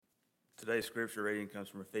Today's scripture reading comes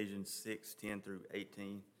from Ephesians 6:10 through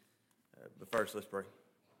 18. But first, let's pray.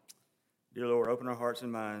 Dear Lord, open our hearts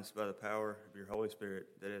and minds by the power of your Holy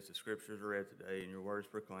Spirit, that as the scriptures are read today and your words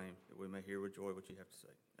proclaimed, that we may hear with joy what you have to say.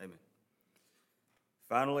 Amen.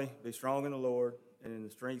 Finally, be strong in the Lord and in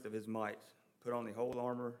the strength of his might. Put on the whole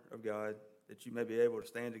armor of God, that you may be able to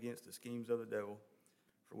stand against the schemes of the devil.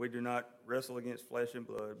 For we do not wrestle against flesh and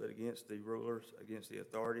blood, but against the rulers, against the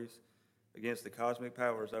authorities, against the cosmic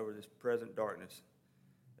powers over this present darkness,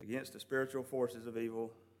 against the spiritual forces of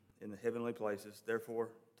evil in the heavenly places.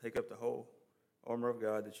 Therefore, take up the whole armor of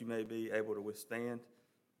God, that you may be able to withstand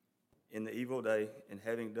in the evil day, and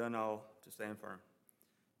having done all, to stand firm.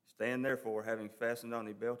 Stand therefore, having fastened on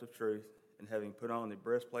the belt of truth, and having put on the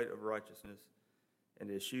breastplate of righteousness, and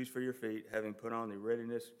as shoes for your feet, having put on the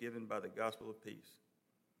readiness given by the gospel of peace.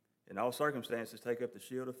 In all circumstances, take up the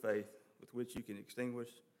shield of faith, with which you can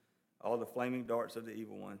extinguish all the flaming darts of the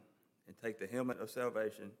evil one, and take the helmet of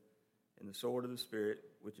salvation and the sword of the Spirit,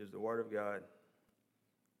 which is the word of God,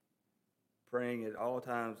 praying at all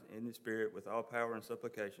times in the Spirit with all power and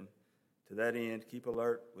supplication. To that end, keep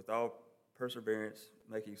alert with all perseverance,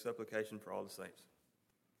 making supplication for all the saints.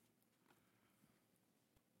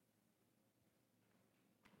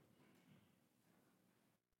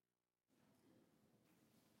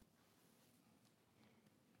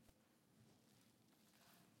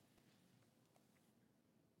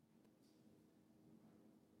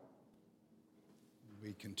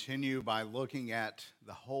 We continue by looking at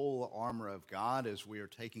the whole armor of God as we are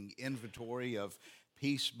taking inventory of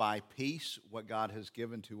piece by piece what God has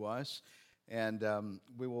given to us. And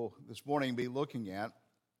we will this morning be looking at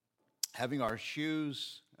having our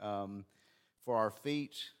shoes for our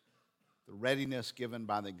feet, the readiness given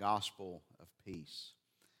by the gospel of peace.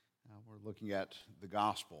 We're looking at the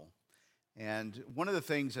gospel. And one of the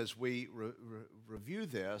things as we review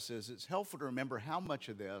this is it's helpful to remember how much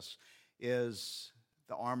of this is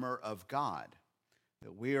the armor of God,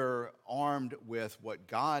 that we are armed with what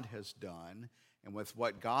God has done and with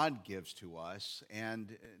what God gives to us,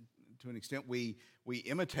 and to an extent we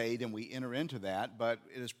imitate and we enter into that, but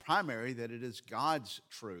it is primary that it is God's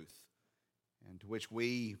truth, and to which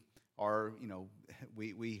we are,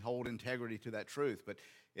 we hold integrity to that truth, but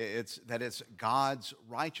it's God's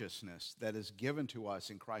righteousness that is given to us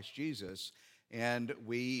in Christ Jesus. And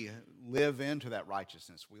we live into that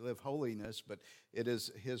righteousness. We live holiness, but it is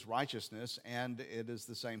his righteousness, and it is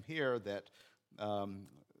the same here that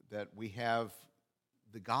we have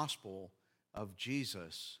the gospel of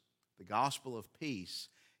Jesus. The gospel of peace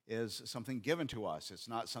is something given to us. It's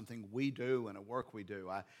not something we do and a work we do.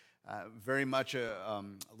 Very much a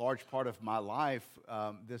large part of my life,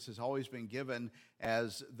 this has always been given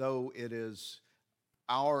as though it is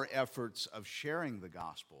our efforts of sharing the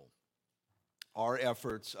gospel, our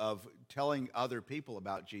efforts of telling other people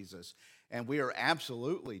about Jesus. And we are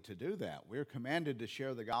absolutely to do that. We're commanded to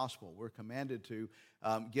share the gospel. We're commanded to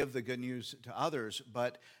give the good news to others.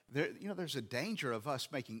 But there's a danger of us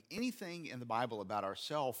making anything in the Bible about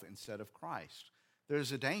ourselves instead of Christ.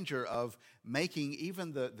 There's a danger of making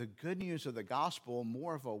even the good news of the gospel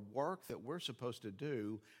more of a work that we're supposed to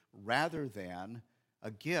do rather than a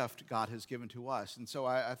gift God has given to us. And so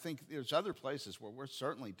I think there's other places where we're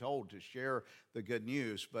certainly told to share the good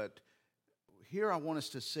news, but here I want us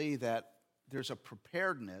to see that there's a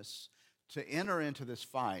preparedness to enter into this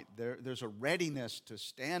fight. There's a readiness to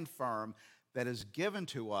stand firm that is given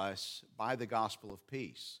to us by the gospel of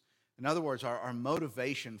peace. In other words, our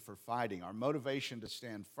motivation for fighting, our motivation to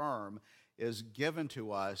stand firm is given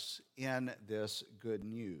to us in this good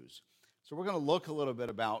news. So we're going to look a little bit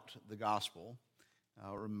about the gospel,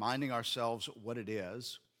 reminding ourselves what it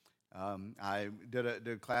is. I did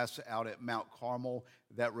a class out at Mount Carmel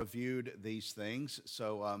that reviewed these things,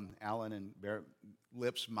 so Alan and Barrett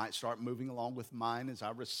lips might start moving along with mine as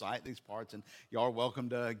I recite these parts, and y'all are welcome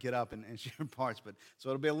to get up and share parts. But so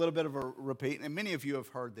it'll be a little bit of a repeat, and many of you have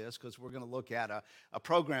heard this because we're going to look at a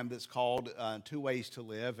program that's called 2 Ways to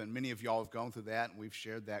Live, and many of y'all have gone through that, and we've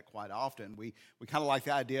shared that quite often. We kind of like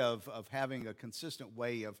the idea of having a consistent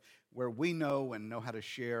way of where we know how to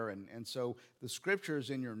share, and so the scriptures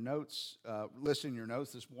in your notes, listed in your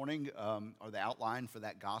notes this morning, are the outline for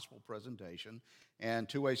that gospel presentation. And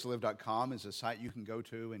 2waystolive.com is a site you can go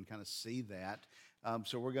to and kind of see that.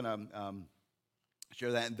 So we're going to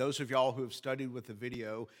share that. And those of y'all who have studied with the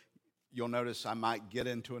video, you'll notice I might get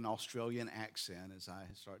into an Australian accent as I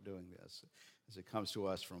start doing this, as it comes to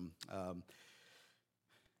us from.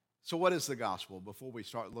 So what is the gospel before we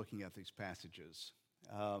start looking at these passages?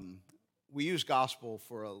 We use gospel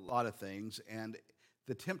for a lot of things, and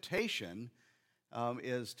the temptation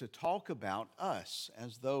is to talk about us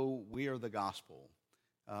as though we are the gospel.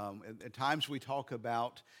 At times we talk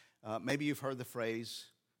about, maybe you've heard the phrase,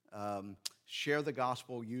 share the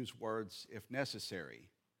gospel, use words if necessary.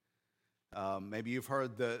 Maybe you've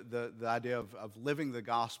heard the idea of living the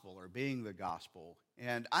gospel or being the gospel.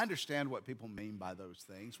 And I understand what people mean by those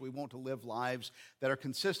things. We want to live lives that are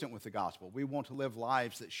consistent with the gospel. We want to live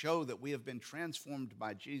lives that show that we have been transformed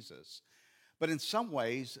by Jesus. But in some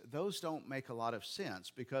ways, those don't make a lot of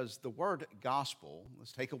sense because the word gospel,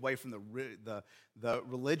 let's take away from the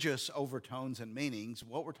religious overtones and meanings.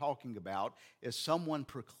 What we're talking about is someone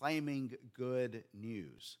proclaiming good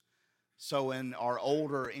news. So in our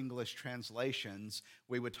older English translations,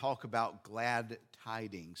 we would talk about glad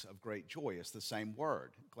tidings of great joy. It's the same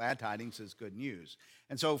word. Glad tidings is good news.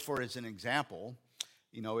 And so as an example,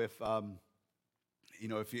 if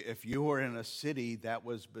you were in a city that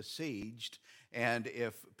was besieged, and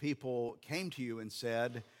if people came to you and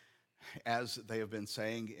said, as they have been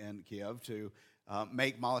saying in Kiev, to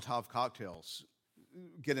make Molotov cocktails,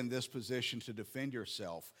 get in this position to defend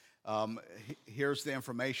yourself, here's the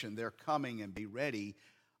information, they're coming and be ready.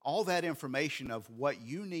 All that information of what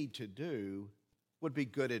you need to do would be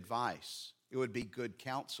good advice. It would be good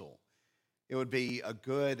counsel. It would be a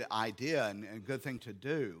good idea and a good thing to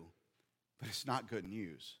do, but it's not good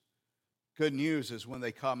news. Good news is when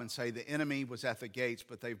they come and say the enemy was at the gates,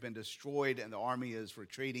 but they've been destroyed and the army is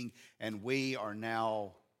retreating and we are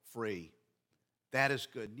now free. That is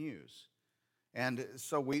good news. And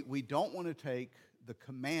so we don't want to take the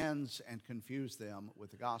commands and confuse them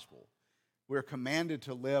with the gospel. We're commanded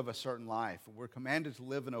to live a certain life. We're commanded to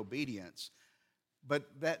live in obedience. But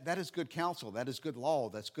that is good counsel. That is good law.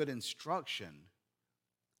 That's good instruction.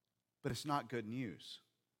 But it's not good news.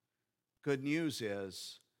 Good news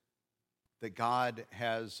is that God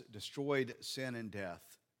has destroyed sin and death.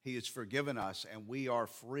 He has forgiven us, and we are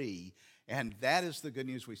free. And that is the good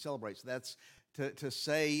news we celebrate. So that's to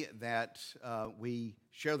say that we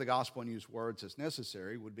share the gospel and use words as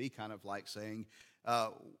necessary would be kind of like saying,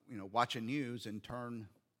 watch the news and turn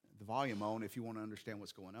the volume on if you want to understand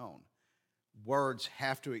what's going on. Words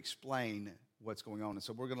have to explain what's going on. And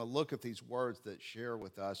so we're going to look at these words that share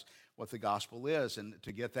with us what the gospel is. And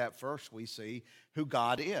to get that first, we see who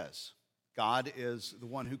God is. God is the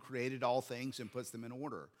one who created all things and puts them in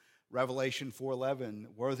order. Revelation 4:11,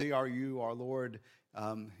 worthy are you, our Lord,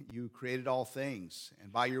 you created all things,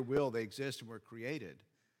 and by your will they exist and were created.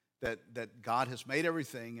 That God has made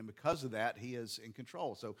everything, and because of that, he is in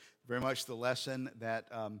control. So very much the lesson that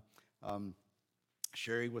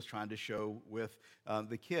Sherry was trying to show with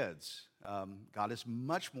the kids. God is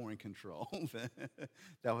much more in control.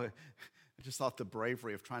 I just thought the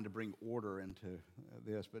bravery of trying to bring order into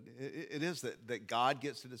this, but it is that God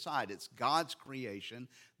gets to decide. It's God's creation,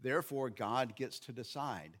 therefore God gets to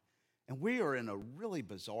decide. And we are in a really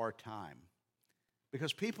bizarre time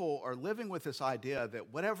because people are living with this idea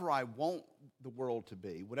that whatever I want the world to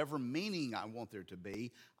be, whatever meaning I want there to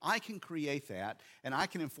be, I can create that and I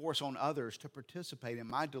can enforce on others to participate in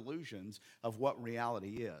my delusions of what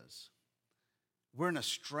reality is. We're in a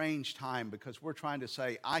strange time because we're trying to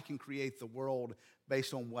say, I can create the world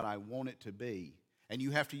based on what I want it to be. And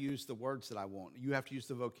you have to use the words that I want. You have to use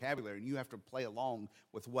the vocabulary, and you have to play along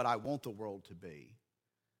with what I want the world to be.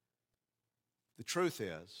 The truth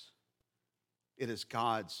is, it is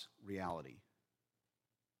God's reality.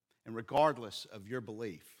 And regardless of your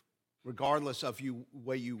belief, regardless of the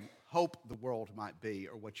way you hope the world might be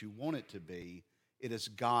or what you want it to be, it is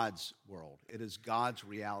God's world. It is God's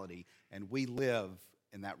reality, and we live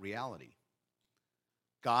in that reality.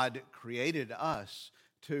 God created us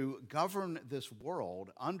to govern this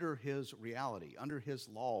world under his reality, under his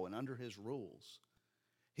law, and under his rules.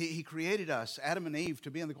 He created us, Adam and Eve,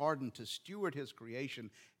 to be in the garden, to steward his creation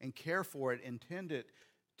and care for it, intended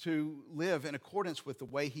to live in accordance with the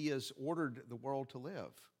way he has ordered the world to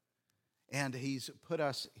live. And he's put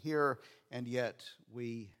us here, and yet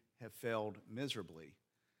we have failed miserably.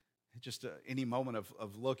 Just any moment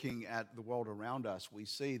of looking at the world around us, we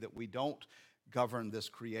see that we don't govern this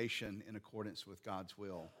creation in accordance with God's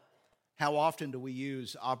will. How often do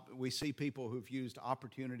we see people who've used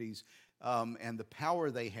opportunities and the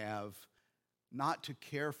power they have not to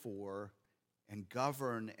care for and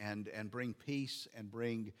govern and bring peace and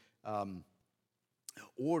bring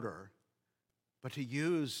order, but to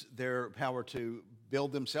use their power to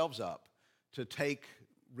build themselves up, to take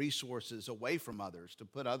resources away from others, to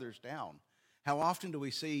put others down. How often do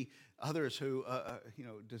we see others who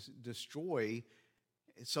destroy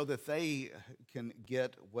so that they can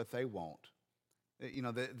get what they want?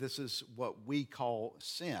 This is what we call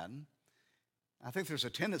sin. I think there's a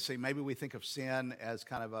tendency, maybe we think of sin as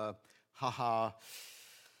kind of a ha-ha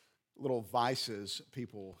little vices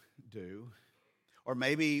people do. Or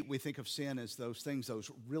maybe we think of sin as those things those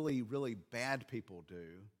really, really bad people do.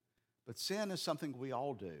 But sin is something we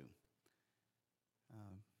all do.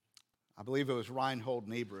 I believe it was Reinhold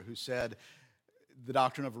Niebuhr who said the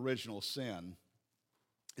doctrine of original sin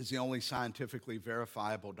is the only scientifically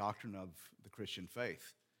verifiable doctrine of the Christian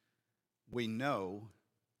faith. We know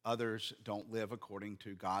others don't live according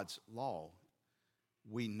to God's law.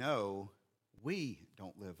 We know we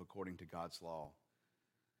don't live according to God's law.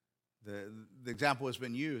 The example has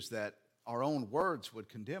been used that our own words would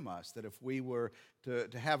condemn us, that if we were to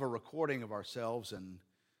have a recording of ourselves and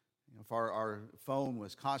if our phone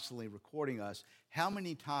was constantly recording us, how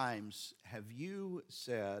many times have you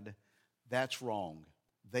said, that's wrong,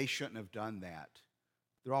 they shouldn't have done that,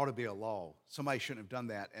 there ought to be a law, somebody shouldn't have done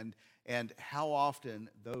that, and how often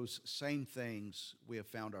those same things we have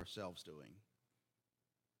found ourselves doing.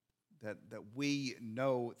 That we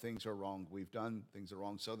know things are wrong, we've done things are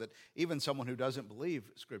wrong, so that even someone who doesn't believe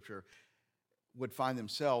Scripture would find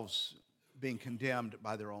themselves being condemned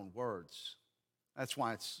by their own words. That's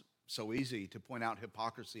why it's so easy to point out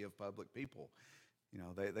hypocrisy of public people. You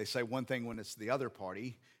know, they say one thing when it's the other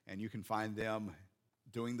party, and you can find them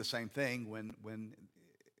doing the same thing when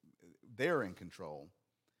they're in control.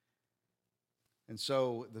 And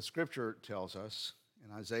so the Scripture tells us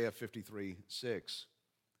in Isaiah 53:6,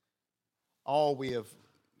 all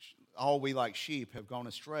we like sheep have gone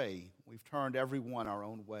astray. We've turned every one our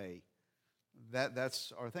own way.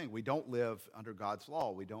 That's our thing. We don't live under God's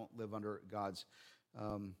law. We don't live under God's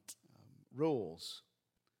rules.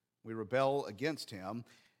 We rebel against him,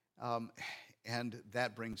 and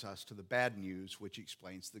that brings us to the bad news, which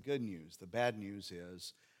explains the good news. The bad news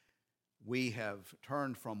is we have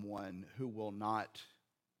turned from one who will not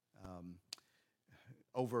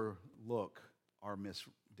overlook our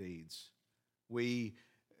misdeeds. We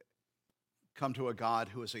come to a God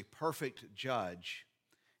who is a perfect judge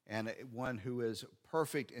and one who is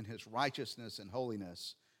perfect in his righteousness and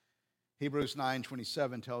holiness. Hebrews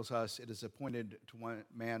 9:27 tells us it is appointed to one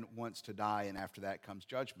man once to die, and after that comes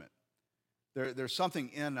judgment. There's something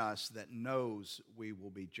in us that knows we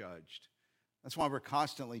will be judged. That's why we're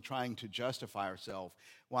constantly trying to justify ourselves,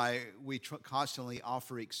 why we constantly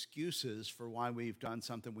offer excuses for why we've done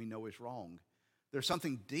something we know is wrong. There's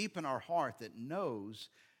something deep in our heart that knows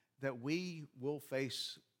that we will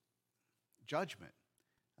face judgment.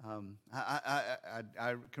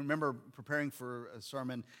 I can remember preparing for a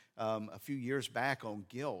sermon a few years back on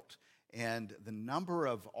guilt, and the number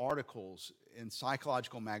of articles in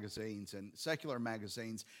psychological magazines and secular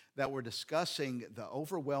magazines that were discussing the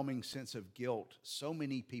overwhelming sense of guilt so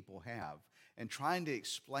many people have, and trying to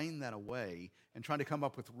explain that away and trying to come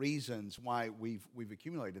up with reasons why we've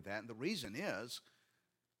accumulated that. And the reason is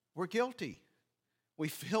we're guilty. We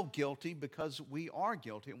feel guilty because we are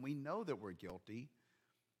guilty, and we know that we're guilty.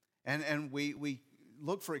 And we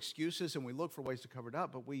look for excuses and we look for ways to cover it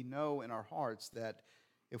up, but we know in our hearts that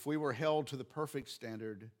if we were held to the perfect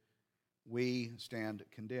standard, we stand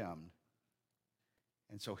condemned.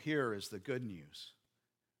 And so here is the good news,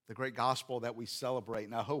 the great gospel that we celebrate.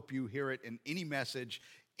 And I hope you hear it in any message,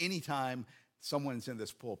 anytime someone's in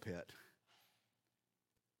this pulpit.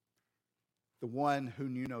 The one who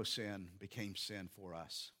knew no sin became sin for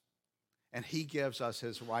us. And he gives us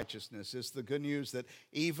his righteousness. It's the good news that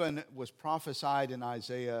even was prophesied in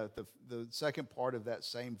Isaiah, the second part of that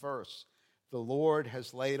same verse. The Lord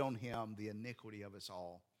has laid on him the iniquity of us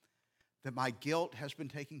all. That my guilt has been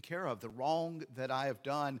taken care of. The wrong that I have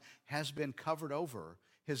done has been covered over.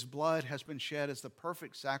 His blood has been shed as the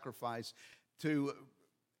perfect sacrifice to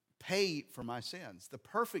pay for my sins. The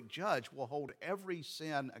perfect judge will hold every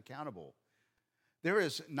sin accountable. There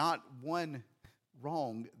is not one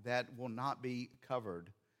wrong that will not be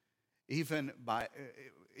covered, even by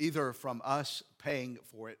either from us paying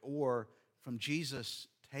for it or from Jesus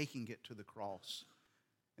taking it to the cross.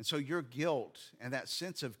 And so your guilt and that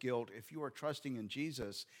sense of guilt, if you are trusting in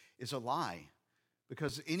Jesus, is a lie,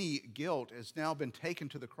 because any guilt has now been taken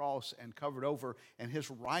to the cross and covered over, and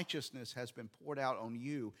his righteousness has been poured out on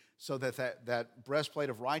you, so that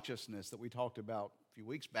breastplate of righteousness that we talked about a few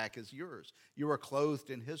weeks back is yours. You are clothed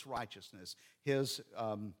in his righteousness. His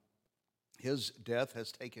death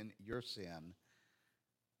has taken your sin.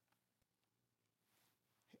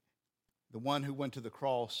 The one who went to the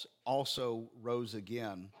cross also rose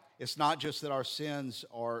again. It's not just that our sins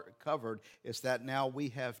are covered, it's that now we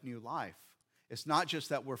have new life. It's not just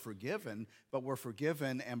that we're forgiven, but we're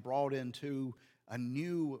forgiven and brought into a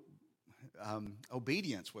new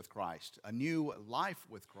obedience with Christ, a new life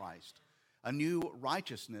with Christ. a new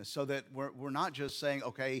righteousness, so that we're not just saying,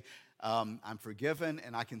 okay, I'm forgiven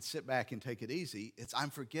and I can sit back and take it easy. It's I'm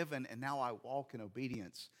forgiven and now I walk in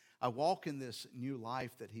obedience. I walk in this new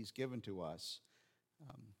life that he's given to us.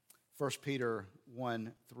 1 Peter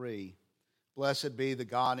 1:3, blessed be the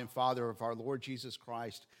God and Father of our Lord Jesus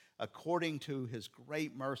Christ. According to his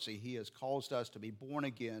great mercy, he has caused us to be born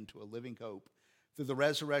again to a living hope through the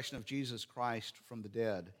resurrection of Jesus Christ from the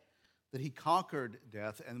dead, that he conquered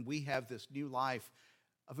death, and we have this new life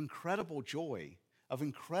of incredible joy, of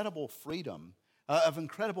incredible freedom, of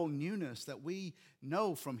incredible newness that we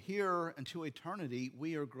know from here until eternity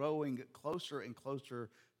we are growing closer and closer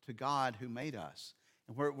to God who made us.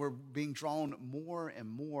 And we're being drawn more and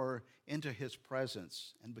more into his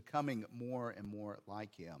presence and becoming more and more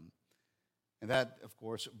like him. And that, of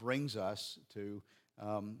course, brings us to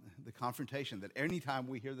the confrontation that anytime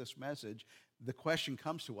we hear this message, the question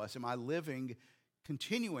comes to us, am I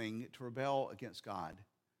continuing to rebel against God?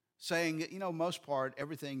 Saying, most part,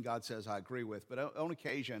 everything God says I agree with, but on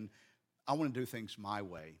occasion, I want to do things my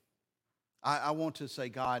way. I want to say,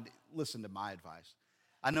 God, listen to my advice.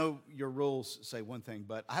 I know your rules say one thing,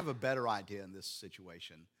 but I have a better idea in this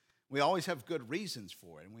situation. We always have good reasons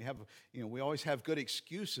for it, and we always have good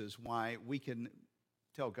excuses why we can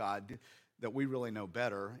tell God that we really know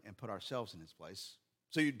better and put ourselves in his place.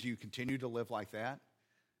 So do you continue to live like that?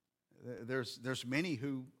 There's many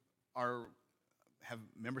who have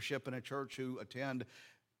membership in a church, who attend,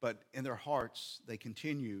 but in their hearts they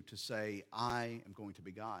continue to say, I am going to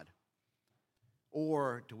be God.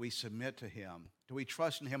 Or do we submit to him? Do we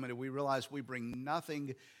trust in him, and do we realize we bring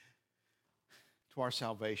nothing to our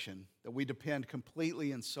salvation, that we depend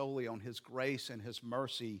completely and solely on his grace and his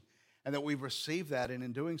mercy, and that we've received that, and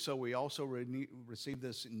in doing so we also receive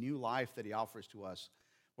this new life that he offers to us,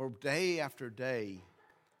 where day after day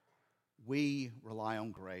we rely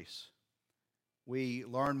on grace. We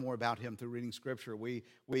learn more about him through reading Scripture. We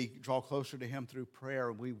draw closer to him through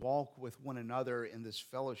prayer. We walk with one another in this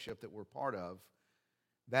fellowship that we're part of.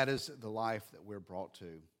 That is the life that we're brought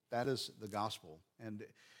to. That is the gospel. And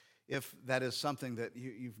if that is something that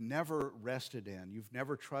you've never rested in, you've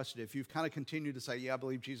never trusted, if you've kind of continued to say, yeah, I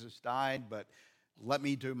believe Jesus died, but let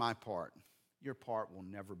me do my part, your part will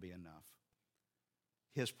never be enough.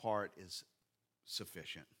 His part is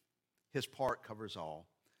sufficient. His part covers all.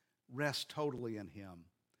 Rest totally in him.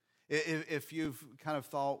 If you've kind of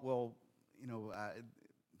thought, well,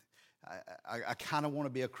 I kind of want to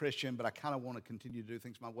be a Christian, but I kind of want to continue to do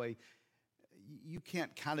things my way, you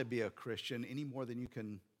can't kind of be a Christian any more than you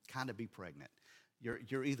can kind of be pregnant.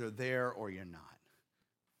 You're either there or you're not.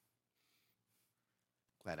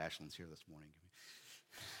 Glad Ashlyn's here this morning.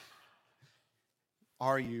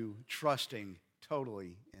 Are you trusting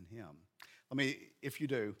totally in him? If you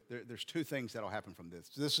do, there's two things that'll happen from this.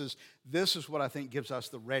 This is what I think gives us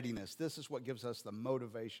the readiness. This is what gives us the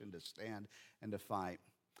motivation to stand and to fight.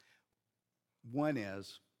 One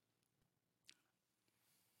is,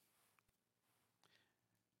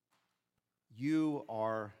 you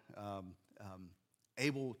are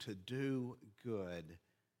able to do good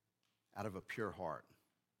out of a pure heart.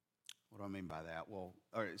 What do I mean by that? Well,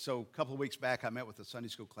 all right, so a couple of weeks back, I met with a Sunday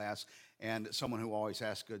school class, and someone who always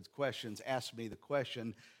asks good questions asked me the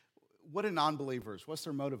question, what do non-believers, what's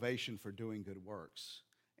their motivation for doing good works?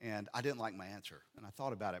 And I didn't like my answer, and I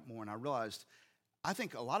thought about it more, and I realized I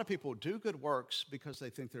think a lot of people do good works because they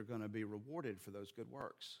think they're going to be rewarded for those good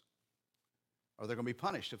works, or they're going to be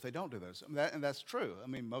punished if they don't do those. And that's true.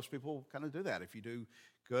 Most people kind of do that. If you do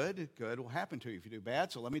good, good will happen to you. If you do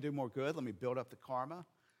bad, so let me do more good, let me build up the karma.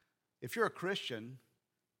 If you're a Christian,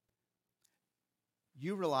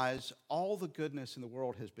 you realize all the goodness in the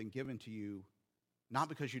world has been given to you, not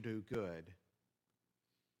because you do good,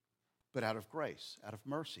 but out of grace, out of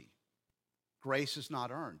mercy. Grace is not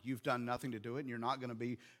earned. You've done nothing to do it, and you're not going to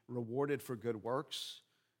be rewarded for good works.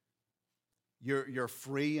 You're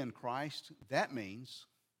free in Christ. That means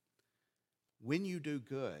when you do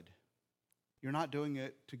good, you're not doing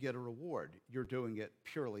it to get a reward. You're doing it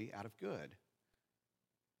purely out of good.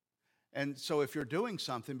 And so if you're doing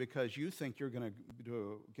something because you think you're going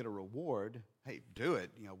to get a reward, hey, do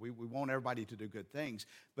it. We want everybody to do good things.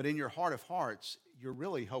 But in your heart of hearts, you're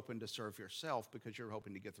really hoping to serve yourself because you're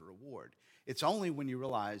hoping to get the reward. It's only when you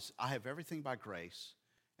realize I have everything by grace,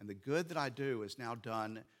 and the good that I do is now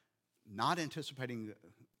done not anticipating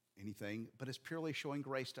anything, but it's purely showing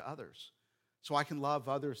grace to others. So I can love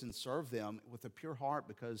others and serve them with a pure heart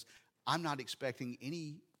because I'm not expecting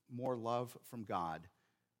any more love from God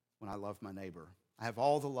when I love my neighbor. I have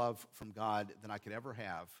all the love from God that I could ever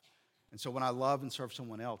have. And so when I love and serve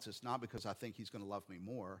someone else, it's not because I think he's going to love me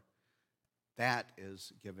more. That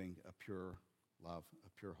is giving a pure love,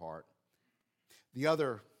 a pure heart. The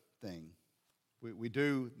other thing, we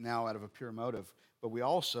do now out of a pure motive, but we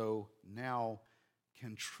also now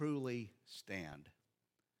can truly stand.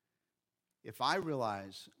 If I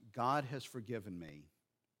realize God has forgiven me,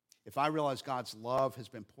 if I realize God's love has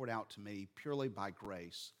been poured out to me purely by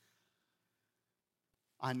grace,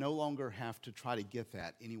 I no longer have to try to get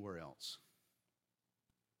that anywhere else.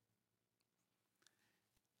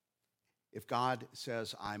 If God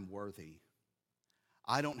says I'm worthy,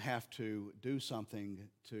 I don't have to do something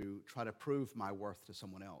to try to prove my worth to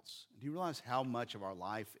someone else. Do you realize how much of our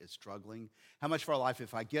life is struggling? How much of our life,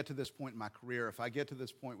 if I get to this point in my career, if I get to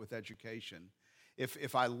this point with education,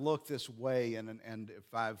 if I look this way and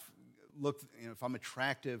if I've looked, if I'm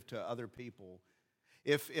attractive to other people,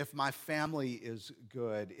 if my family is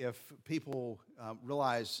good, if people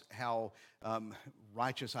realize how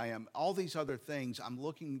righteous I am, all these other things, I'm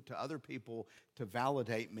looking to other people to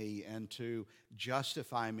validate me and to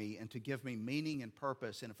justify me and to give me meaning and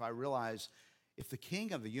purpose. And if I realize if the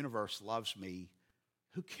King of the universe loves me,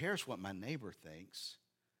 who cares what my neighbor thinks?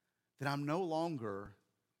 Then I'm no longer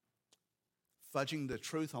fudging the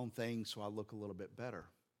truth on things so I look a little bit better.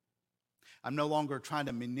 I'm no longer trying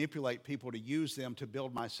to manipulate people to use them to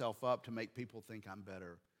build myself up to make people think I'm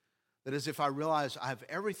better. That is, if I realize I have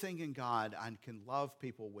everything in God, I can love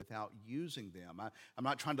people without using them. I'm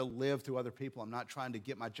not trying to live through other people. I'm not trying to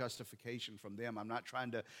get my justification from them. I'm not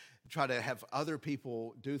trying to have other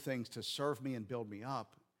people do things to serve me and build me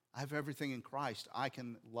up. I have everything in Christ. I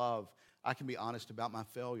can love. I can be honest about my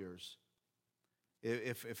failures.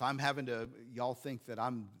 If I'm having to, y'all think that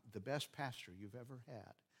I'm the best pastor you've ever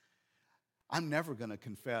had, I'm never going to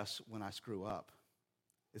confess when I screw up.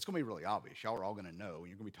 It's going to be really obvious. Y'all are all going to know, and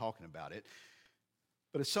you're going to be talking about it.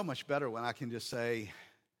 But it's so much better when I can just say,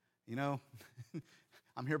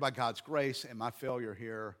 I'm here by God's grace, and my failure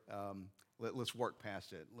here, let's work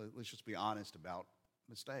past it. Let's just be honest about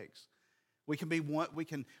mistakes. We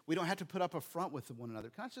don't have to put up a front with one another.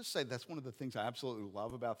 Can I just say that's one of the things I absolutely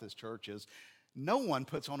love about this church is no one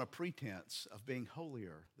puts on a pretense of being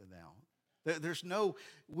holier than thou. There's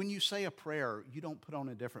when you say a prayer, you don't put on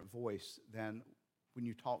a different voice than when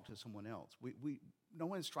you talk to someone else. No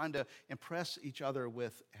one's trying to impress each other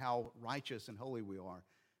with how righteous and holy we are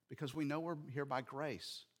because we know we're here by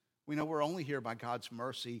grace. We know we're only here by God's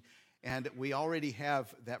mercy, and we already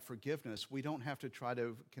have that forgiveness. We don't have to try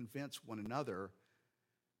to convince one another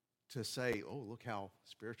to say, oh, look how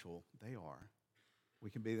spiritual they are. We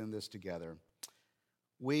can be in this together.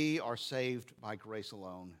 We are saved by grace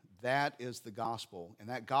alone. That is the gospel, and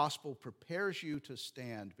that gospel prepares you to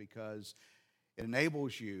stand because it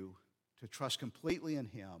enables you to trust completely in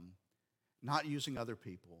Him, not using other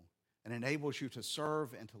people, and enables you to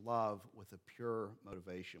serve and to love with a pure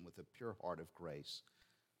motivation, with a pure heart of grace.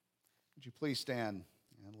 Would you please stand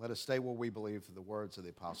and let us stay where we believe the words of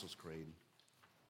the Apostles' Creed.